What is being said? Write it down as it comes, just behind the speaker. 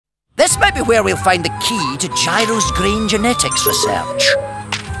This might be where we'll find the key to Gyro's grain genetics research.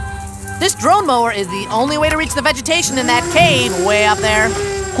 This drone mower is the only way to reach the vegetation in that cave way up there.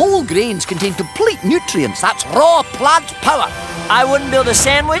 Whole grains contain complete nutrients. That's raw plant power. I wouldn't build a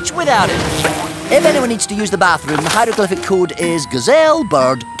sandwich without it. If anyone needs to use the bathroom, the hieroglyphic code is gazelle,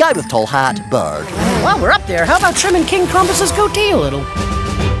 bird, guy with tall hat, bird. While we're up there, how about trimming King Crumpus's goatee a little?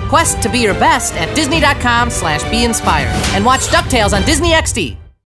 Quest to be your best at Disney.com/be inspired. And watch Ducktales on Disney XD.